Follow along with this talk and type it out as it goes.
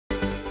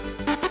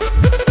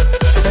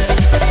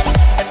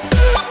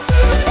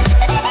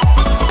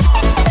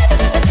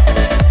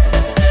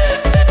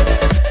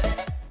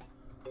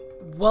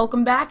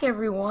Welcome back,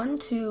 everyone,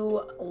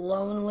 to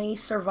Lonely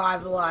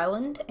Survival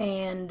Island,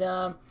 and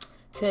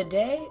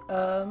today,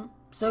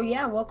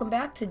 welcome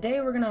back. Today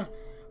we're gonna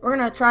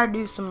try to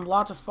do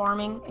lots of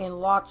farming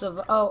and lots of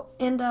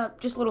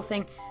just a little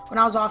thing. When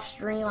I was off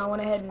stream, I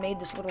went ahead and made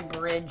this little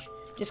bridge.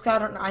 Just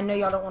 'cause I know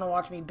y'all don't want to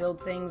watch me build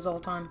things all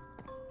the time,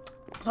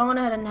 so I went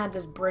ahead and had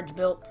this bridge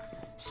built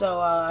so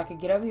I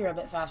could get over here a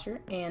bit faster,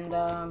 and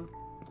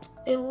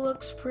it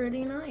looks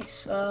pretty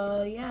nice.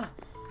 Yeah.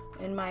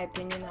 In my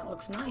opinion, that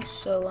looks nice.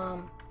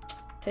 So,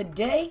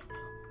 today,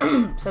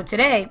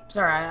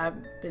 sorry,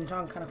 I've been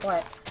talking kind of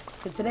quiet.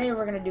 So today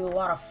we're going to do a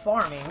lot of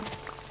farming,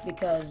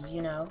 because,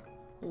 you know,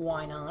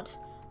 why not?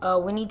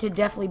 We need to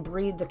definitely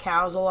breed the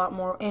cows a lot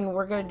more, and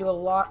we're going to do a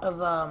lot of,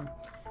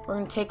 we're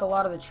going to take a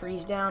lot of the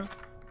trees down,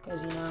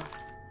 because, you know,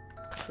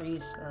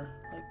 trees are,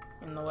 like,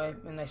 in the way,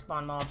 and they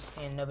spawn mobs,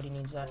 and nobody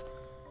needs that.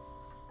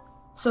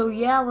 So,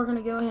 yeah, we're going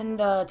to go ahead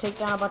and, take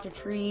down a bunch of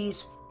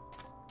trees.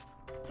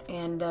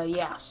 And,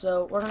 yeah,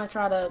 so we're gonna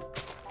try to,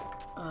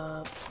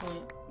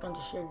 plant a bunch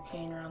of sugar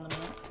cane around the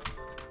map.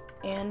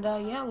 And,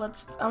 yeah,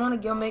 I wanna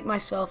go make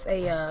myself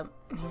a,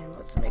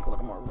 let's make a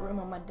little more room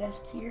on my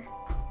desk here.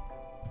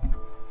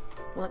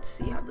 Let's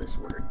see how this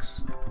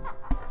works.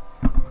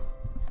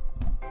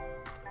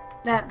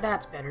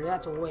 That's better.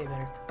 That's way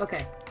better.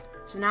 Okay,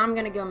 so now I'm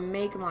gonna go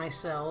make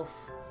myself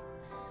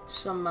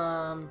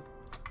a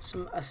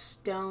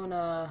stone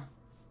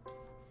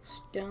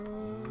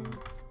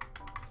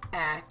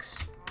axe.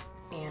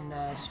 And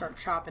start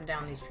chopping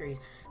down these trees.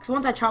 Because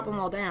once I chop them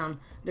all down,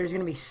 there's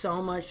going to be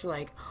so much,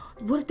 like,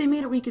 what if they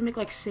made it where you can make,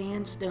 like,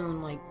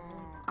 sandstone, like,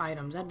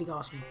 items? That'd be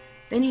awesome.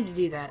 They need to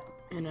do that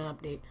in an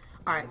update.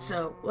 Alright,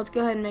 so let's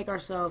go ahead and make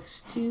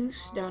ourselves 2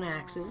 stone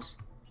axes.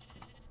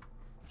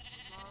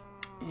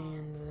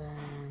 And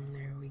then,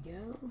 there we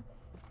go.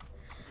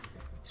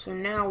 So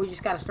now we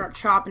just got to start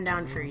chopping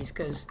down trees,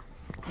 because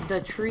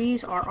the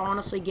trees are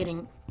honestly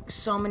getting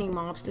so many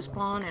mobs to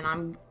spawn,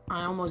 and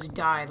I almost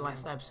died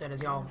last episode,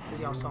 as y'all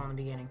saw in the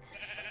beginning.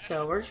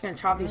 So we're just gonna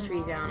chop these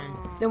trees down, and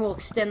then we'll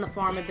extend the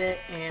farm a bit,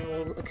 and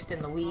we'll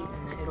extend the wheat,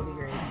 and it'll be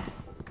great.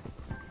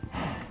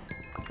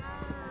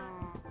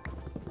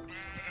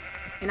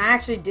 And I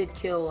actually did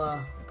kill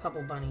a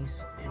couple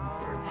bunnies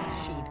or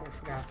sheep, I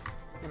forgot,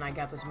 and I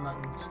got this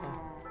mutton. So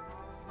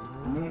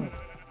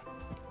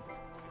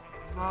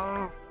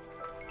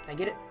did I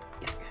get it?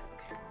 Yes, I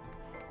got it.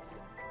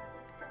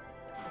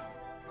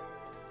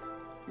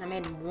 I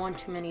made one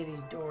too many of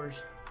these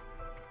doors.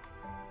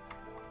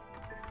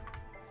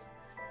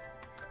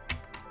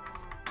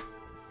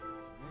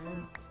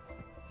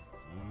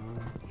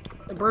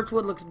 The birch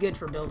wood looks good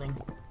for building.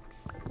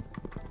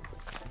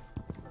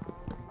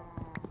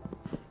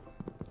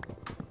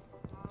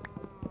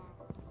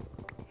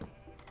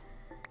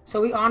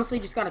 So we honestly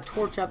just gotta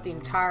torch up the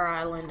entire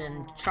island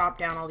and chop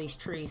down all these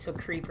trees so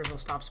creepers will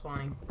stop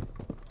spawning.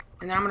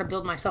 And then I'm gonna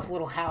build myself a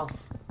little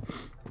house.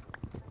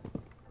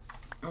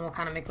 And we'll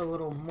kind of make a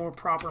little more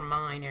proper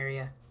mine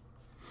area.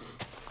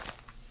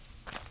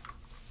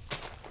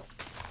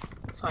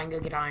 So I can go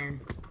get iron.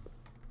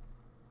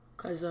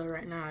 Because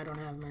right now I don't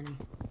have many.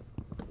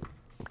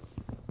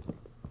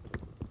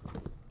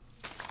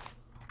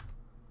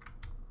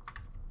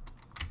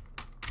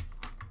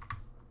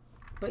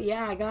 But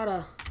yeah, I got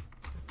a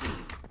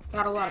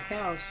lot of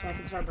cows, so I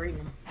can start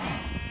breeding them.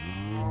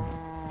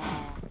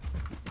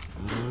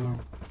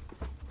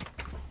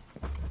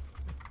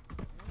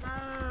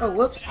 Oh,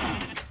 whoops.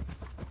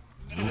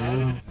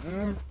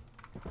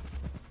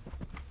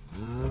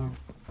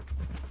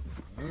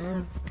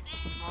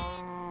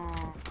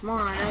 Come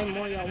on, I know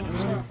more y'all want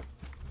stuff.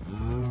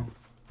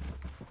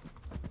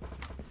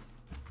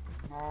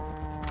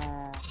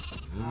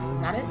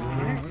 Is that it?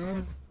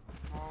 Alright.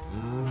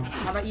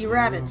 How about you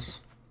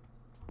rabbits?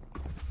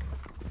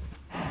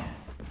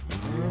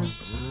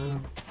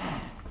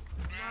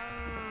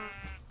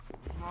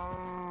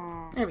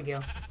 There we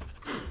go.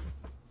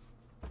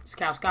 This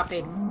cow's got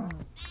baby.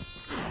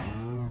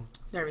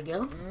 There we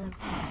go.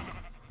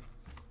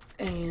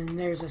 And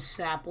there's a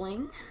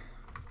sapling.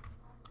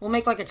 We'll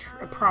make like a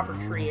proper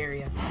tree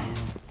area.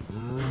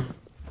 And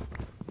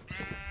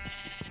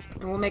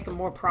we'll make a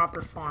more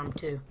proper farm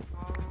too.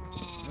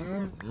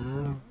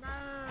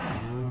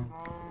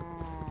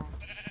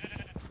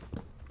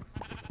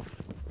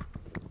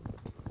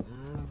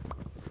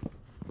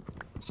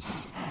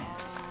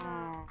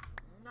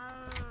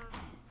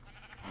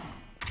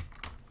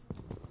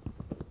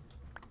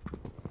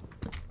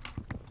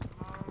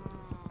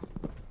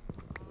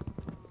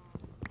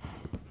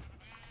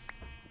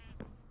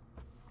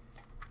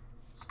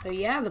 So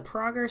yeah, the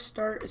progress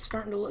is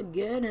starting to look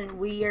good, and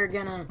we are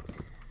gonna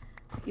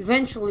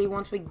eventually,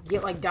 once we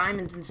get like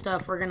diamonds and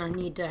stuff, we're gonna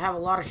need to have a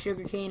lot of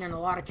sugarcane and a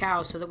lot of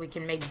cows so that we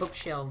can make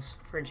bookshelves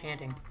for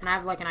enchanting. And I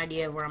have like an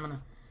idea of where I'm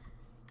gonna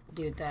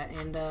do that,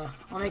 and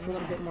I'll make a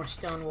little bit more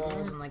stone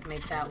walls and like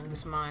make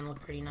this mine look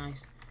pretty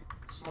nice,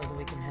 so that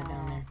we can head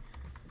down there.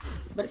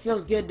 But it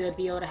feels good to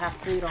be able to have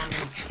food on me.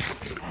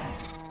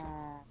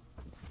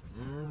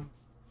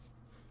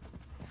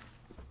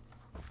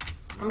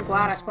 I'm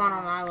glad I spawned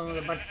on an island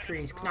with a bunch of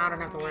trees, because now I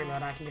don't have to worry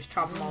about it. I can just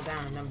chop them all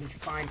down and then be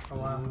fine for a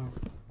while.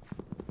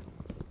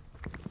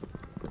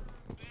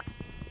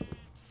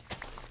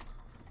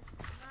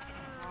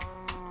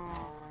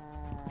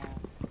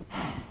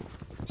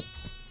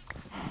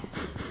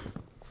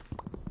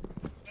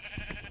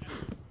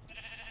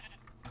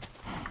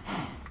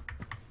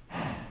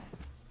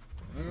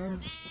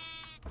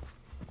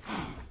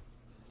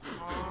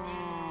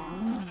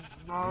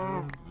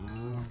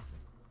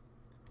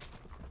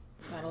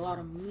 Got a lot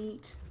of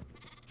meat.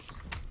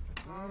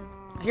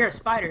 I hear a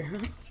spider.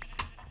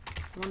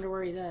 Wonder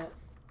where he's at.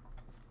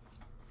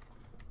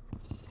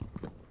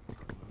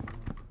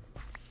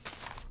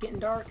 It's getting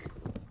dark.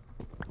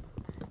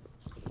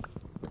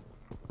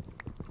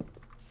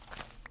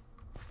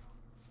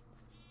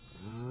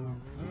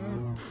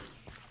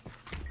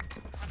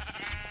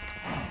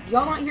 Do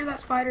y'all not hear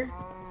that spider?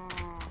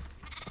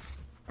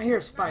 I hear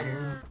a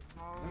spider.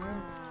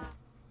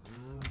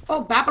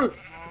 Oh, Bapple!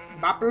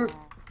 Bapple!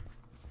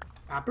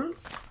 Apple?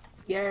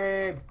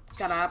 Yay!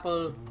 Got an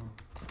apple.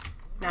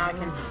 Now I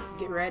can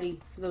get ready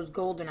for those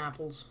golden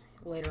apples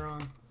later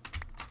on.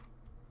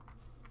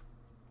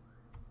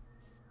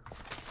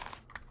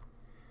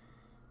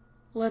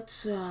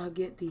 Let's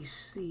get these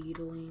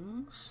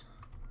seedlings.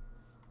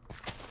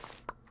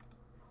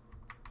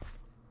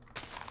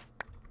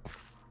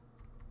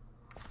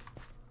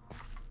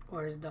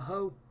 Where's the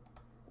hoe?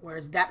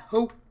 Where's that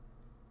hoe?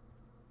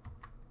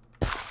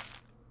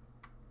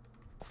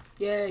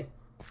 Yay.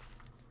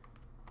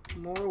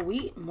 More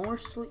wheat, more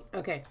sleep.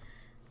 Okay.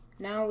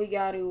 Now we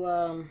got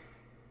to,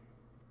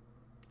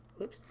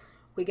 whoops.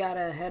 We got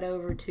to head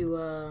over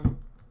to,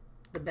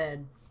 the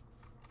bed.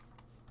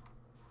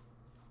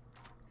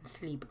 And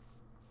sleep.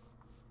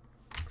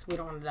 Because we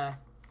don't want to die.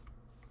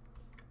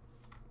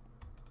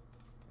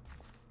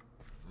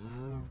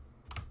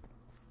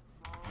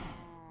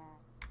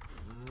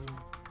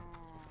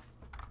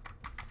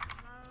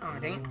 Oh,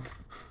 dang it.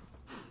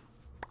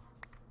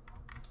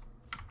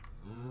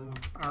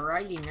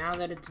 Alrighty, now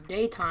that it's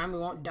daytime, we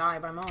won't die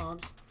by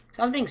mobs.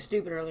 So I was being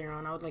stupid earlier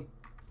on. I would, like,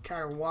 try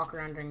to walk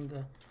around during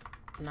the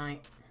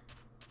night.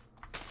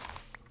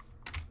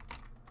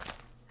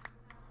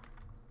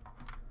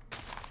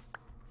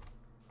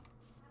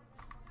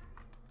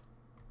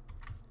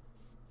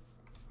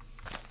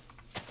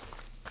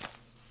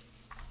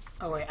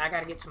 Oh, wait, I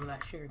gotta get some of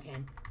that sugar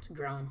cane. It's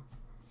growing.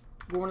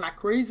 Growing like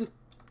crazy.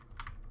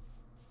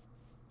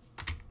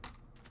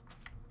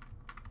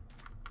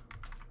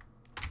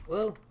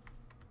 Whoa.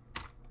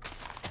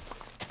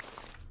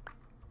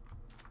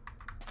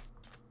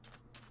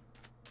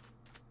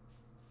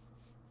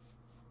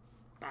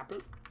 Apple.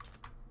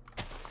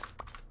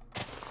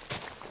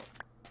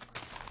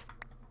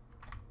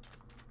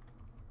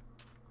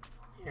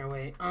 Here,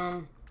 wait. Do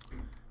I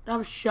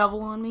have a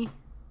shovel on me?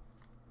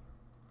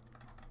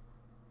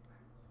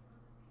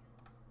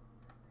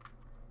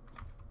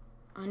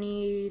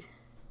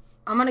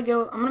 I'm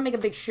gonna make a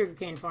big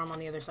sugarcane farm on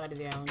the other side of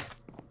the island.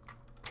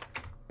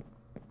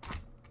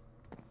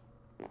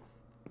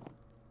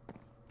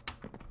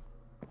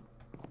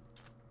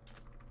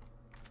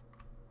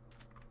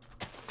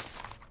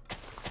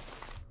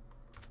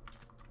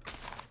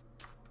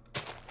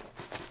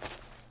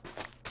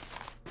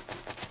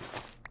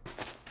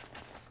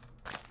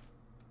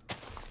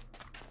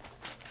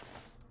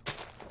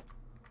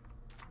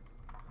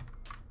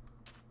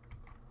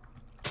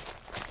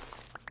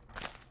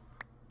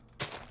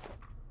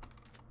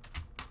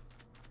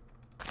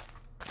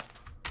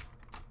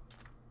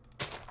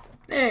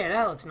 There,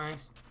 that looks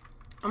nice.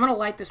 I'm gonna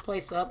light this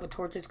place up with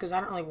torches because I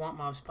don't really want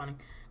mobs spawning.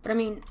 But I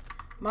mean,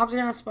 mobs are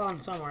gonna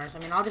spawn somewhere. So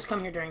I mean, I'll just come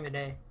here during the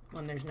day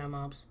when there's no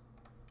mobs.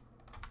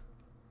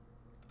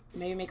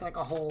 Maybe make like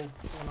a hole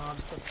for the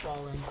mobs to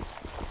fall in.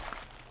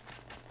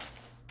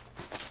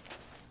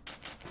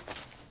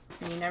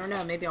 And you never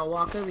know. Maybe I'll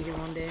walk over here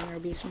one day and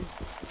there'll be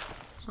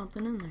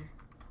something in there.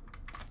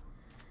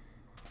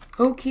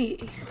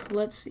 Okay,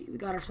 let's see. We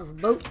got ourselves a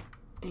boat,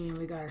 and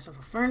we got ourselves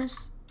a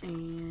furnace.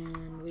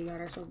 And we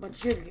got ourselves a bunch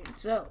of sugarcane.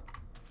 So,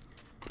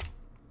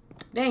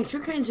 dang,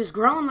 sugarcane's just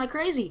growing like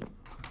crazy.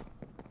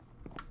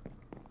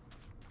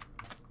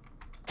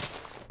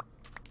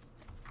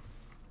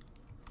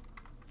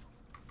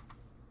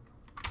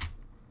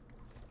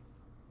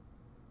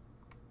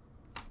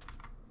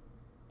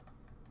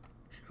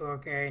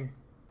 Sugarcane.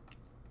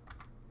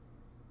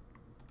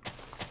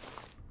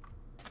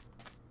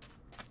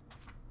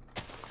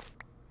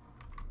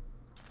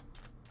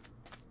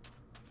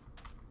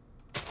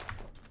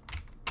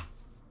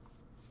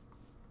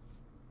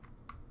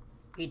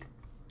 Eat.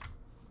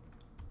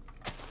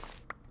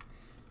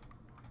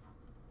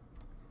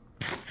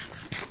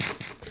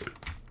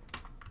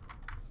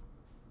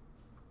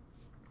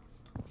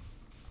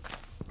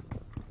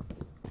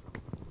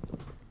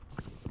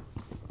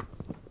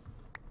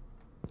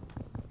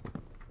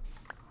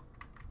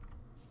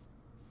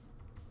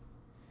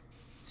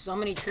 So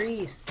many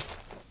trees.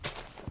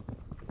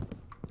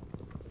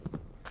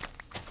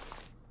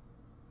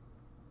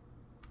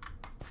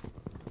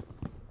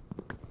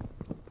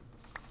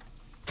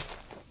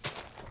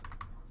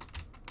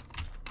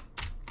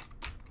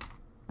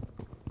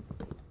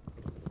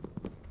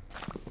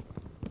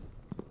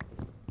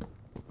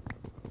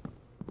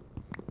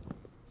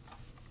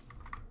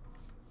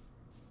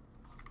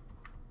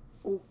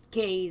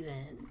 Okay,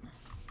 then.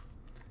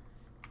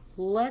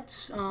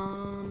 Let's,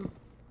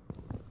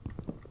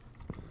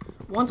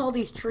 once all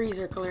these trees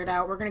are cleared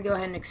out, we're going to go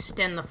ahead and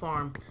extend the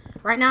farm.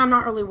 Right now, I'm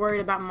not really worried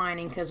about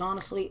mining, because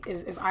honestly,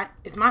 if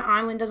my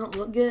island doesn't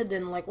look good,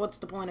 then, like, what's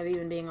the point of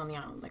even being on the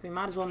island? Like, we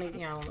might as well make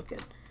the island look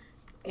good.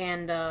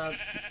 And I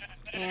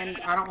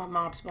don't want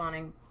mob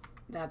spawning.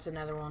 That's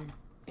another one.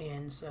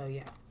 And so,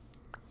 yeah.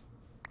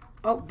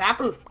 Oh,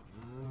 Bapple!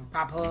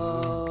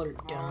 Bapple!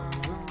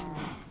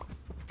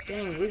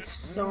 Dang, we've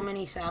so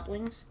many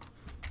saplings.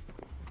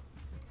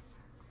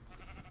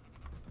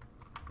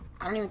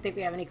 I don't even think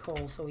we have any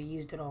coal, so we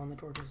used it all on the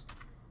torches.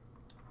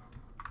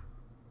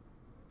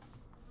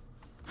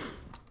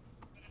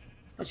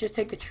 Let's just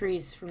take the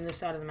trees from this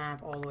side of the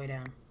map all the way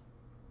down.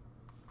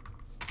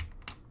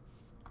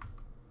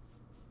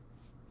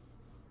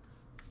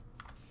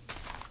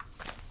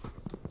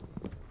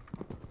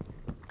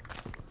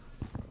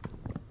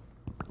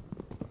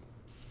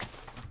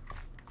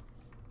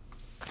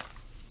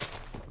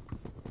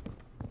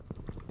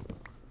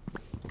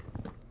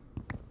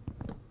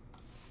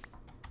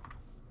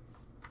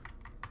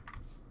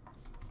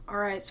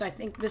 Alright, so I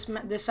think this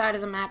side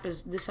of the map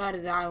is, this side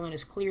of the island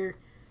is clear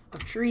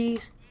of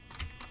trees.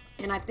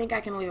 And I think I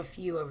can leave a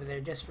few over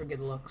there just for good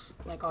looks.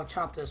 Like, I'll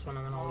chop this one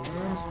and then I'll leave the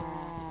rest.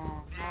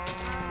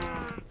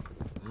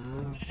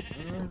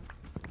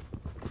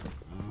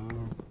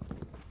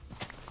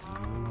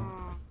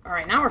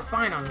 Alright, now we're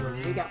fine on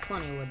wood. We got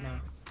plenty of wood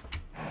now.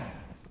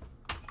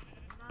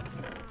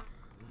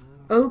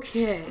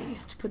 Okay,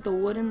 let's put the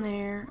wood in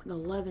there, the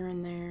leather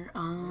in there.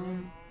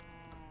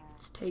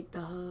 Let's take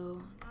the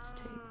hoe.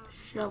 Let's take the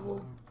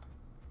shovel.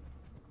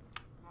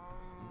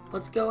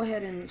 Let's go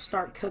ahead and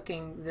start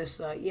cooking this.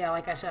 Yeah,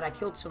 like I said, I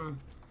killed some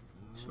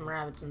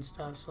rabbits and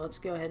stuff. So let's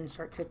go ahead and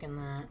start cooking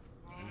that.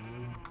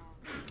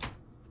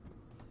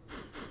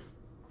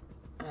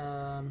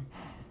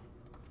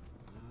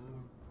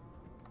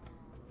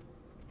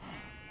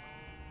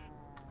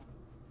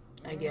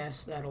 I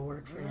guess that'll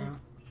work for now.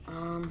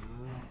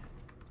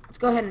 Let's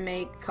go ahead and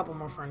make a couple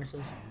more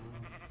furnaces.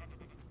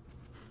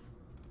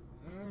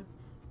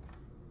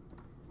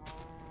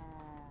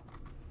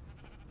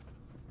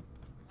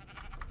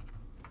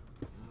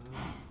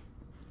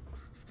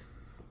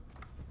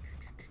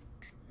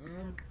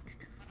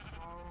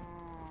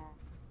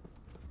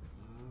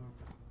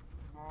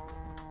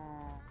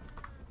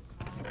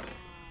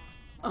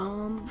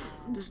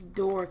 This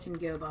door can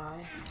go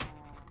by.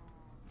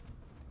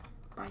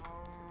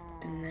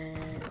 And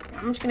then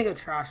I'm just gonna go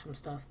trash some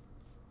stuff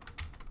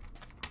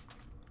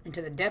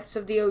into the depths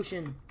of the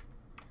ocean.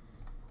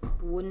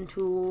 Wooden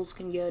tools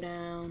can go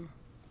down.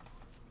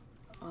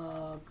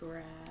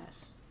 Grass.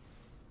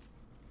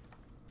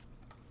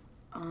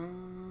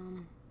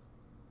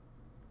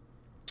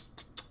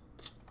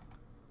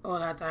 Oh,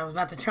 I was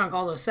about to chunk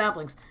all those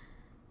saplings.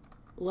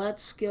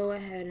 Let's go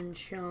ahead and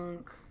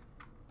chunk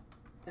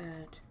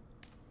that.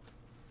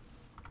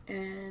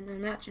 And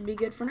then that should be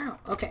good for now.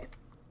 Okay.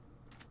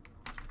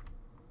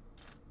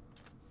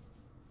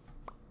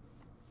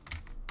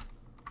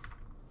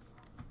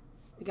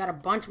 We got a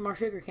bunch more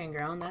sugarcane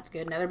ground. That's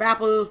good. Another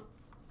bapple.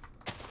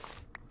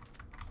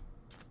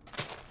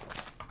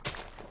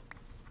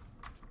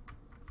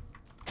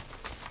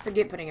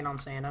 Forget putting it on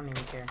sand. I don't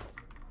even care.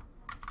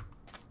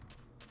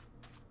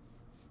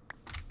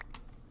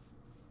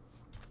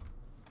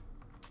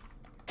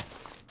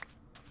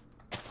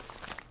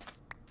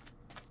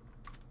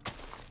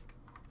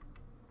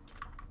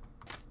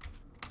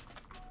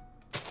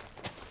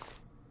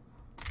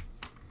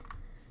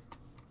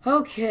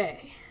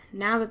 Okay,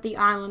 now that the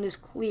island is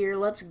clear,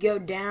 let's go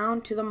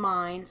down to the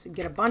mines and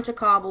get a bunch of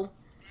cobble,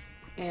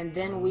 and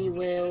then we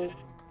will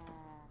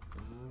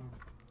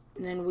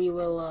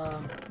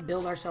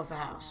build ourselves a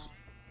house.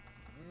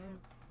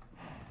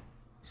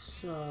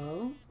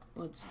 So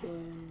let's go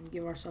and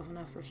give ourselves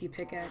enough for a few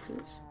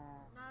pickaxes.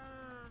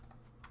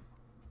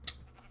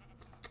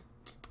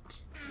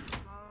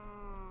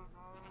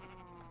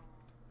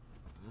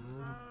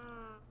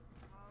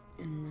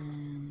 And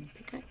then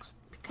pickaxe.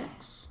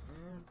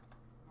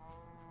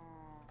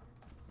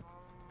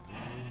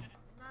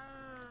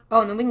 Oh,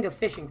 and then we can go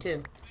fishing,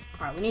 too.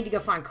 Alright, we need to go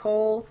find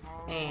coal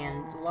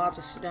and lots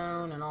of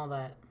stone and all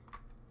that.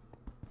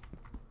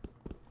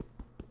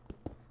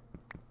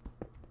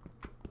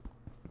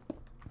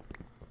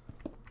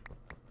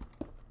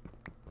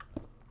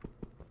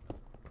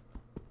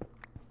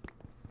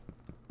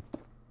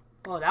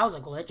 Oh, that was a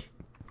glitch.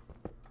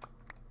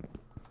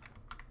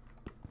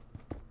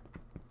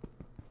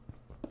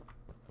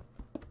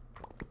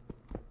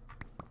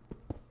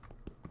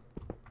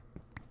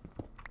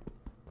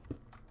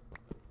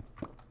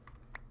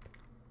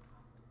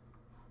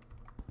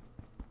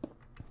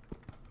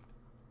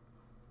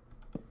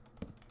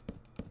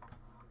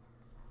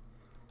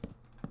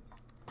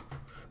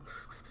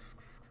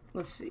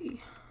 Let's see.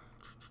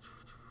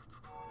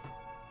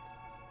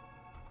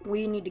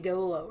 We need to go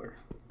lower.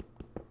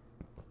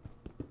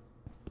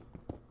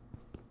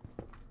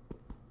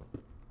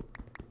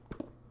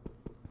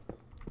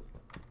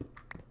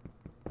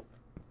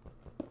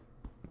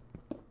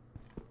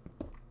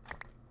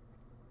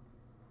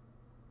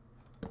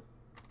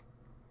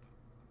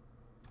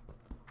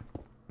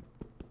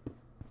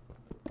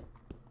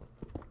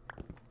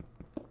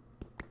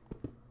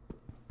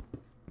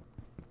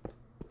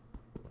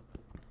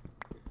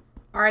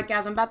 Alright,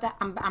 guys, I'm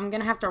going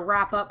to have to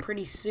wrap up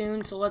pretty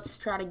soon, so let's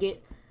try to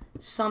get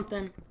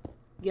something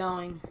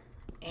going.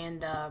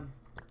 And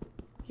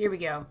here we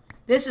go.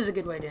 This is a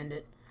good way to end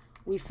it.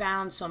 We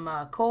found some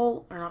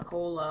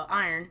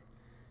iron.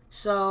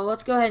 So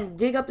let's go ahead and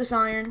dig up this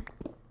iron.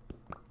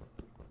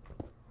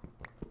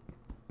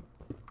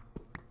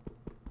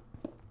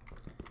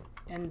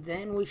 And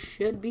then we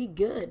should be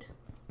good.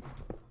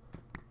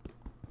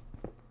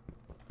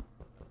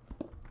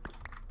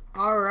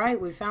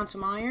 Alright, we found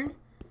some iron.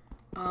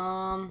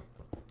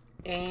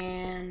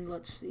 And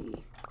let's see.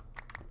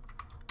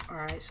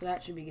 Alright, so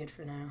that should be good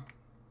for now.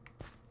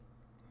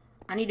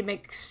 I need to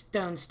make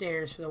stone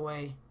stairs for the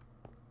way,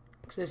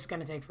 because this is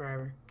going to take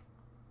forever.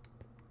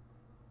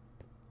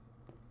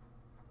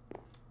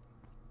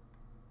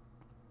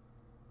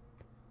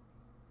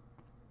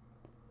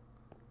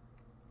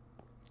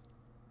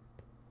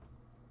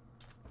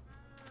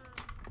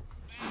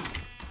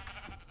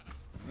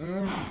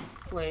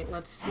 Wait,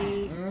 let's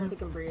see if we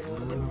can breed a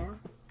little bit more.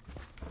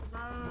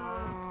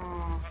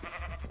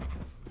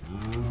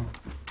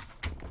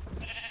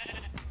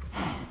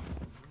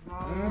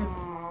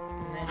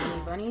 And then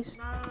any bunnies?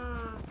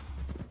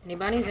 Any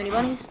bunnies? Any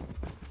bunnies?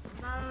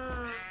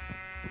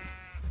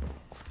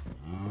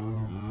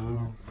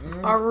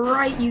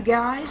 Alright, you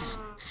guys.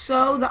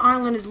 So, the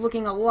island is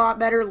looking a lot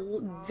better.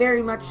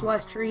 Very much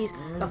less trees.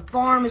 The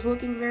farm is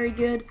looking very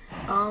good.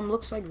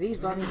 Looks like these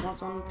bunnies want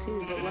some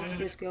too, but let's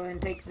just go ahead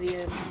and take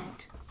the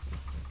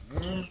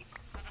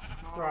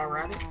raw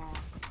rabbit.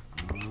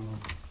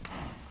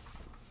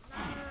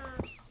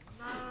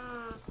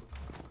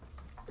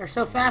 They're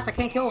so fast, I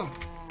can't kill them.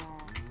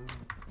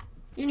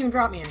 You didn't even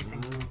drop me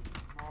anything.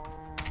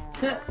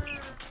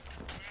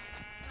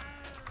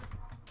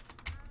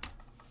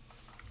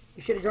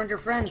 You should have joined your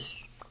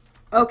friends.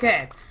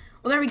 Okay.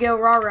 Well, there we go,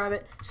 raw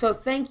rabbit. So,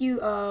 thank you.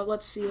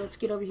 Let's see. Let's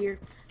get over here.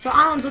 So,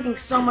 island's looking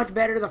so much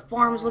better. The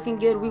farm's looking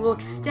good. We will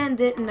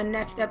extend it in the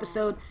next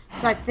episode,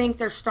 because I think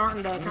they're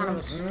starting to kind of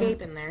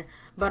escape in there.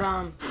 But,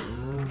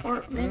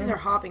 or maybe they're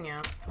hopping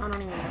out. I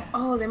don't even know.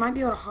 Oh, they might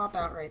be able to hop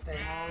out right there.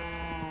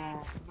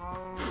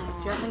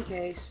 Just in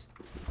case.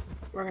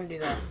 We're going to do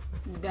that.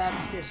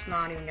 That's just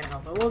not even going to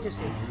help. But we'll just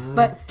see.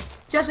 But,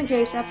 just in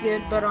case, that's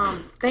good. But,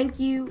 thank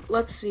you.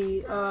 Let's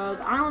see. The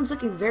island's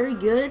looking very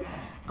good.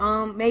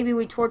 Maybe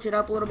we torch it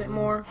up a little bit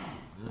more,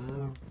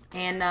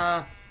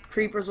 and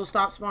creepers will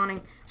stop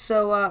spawning.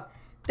 So,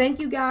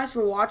 thank you guys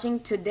for watching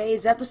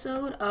today's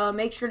episode.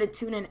 Make sure to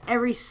tune in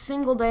every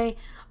single day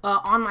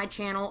on my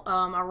channel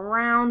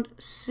around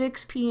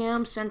 6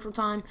 p.m. Central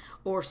Time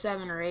or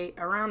 7 or 8,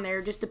 around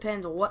there. Just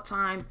depends on what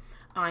time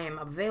I am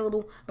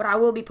available. But I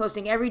will be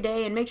posting every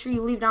day, and make sure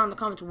you leave down in the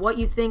comments what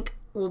you think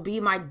will be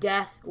my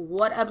death,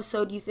 what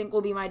episode you think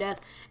will be my death,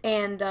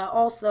 and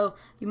also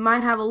you might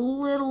have a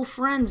little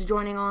friends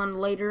joining on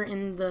later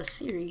in the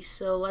series,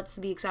 so let's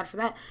be excited for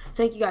that.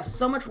 Thank you guys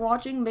so much for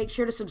watching. Make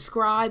sure to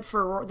subscribe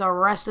for the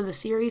rest of the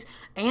series,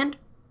 and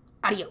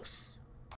adios.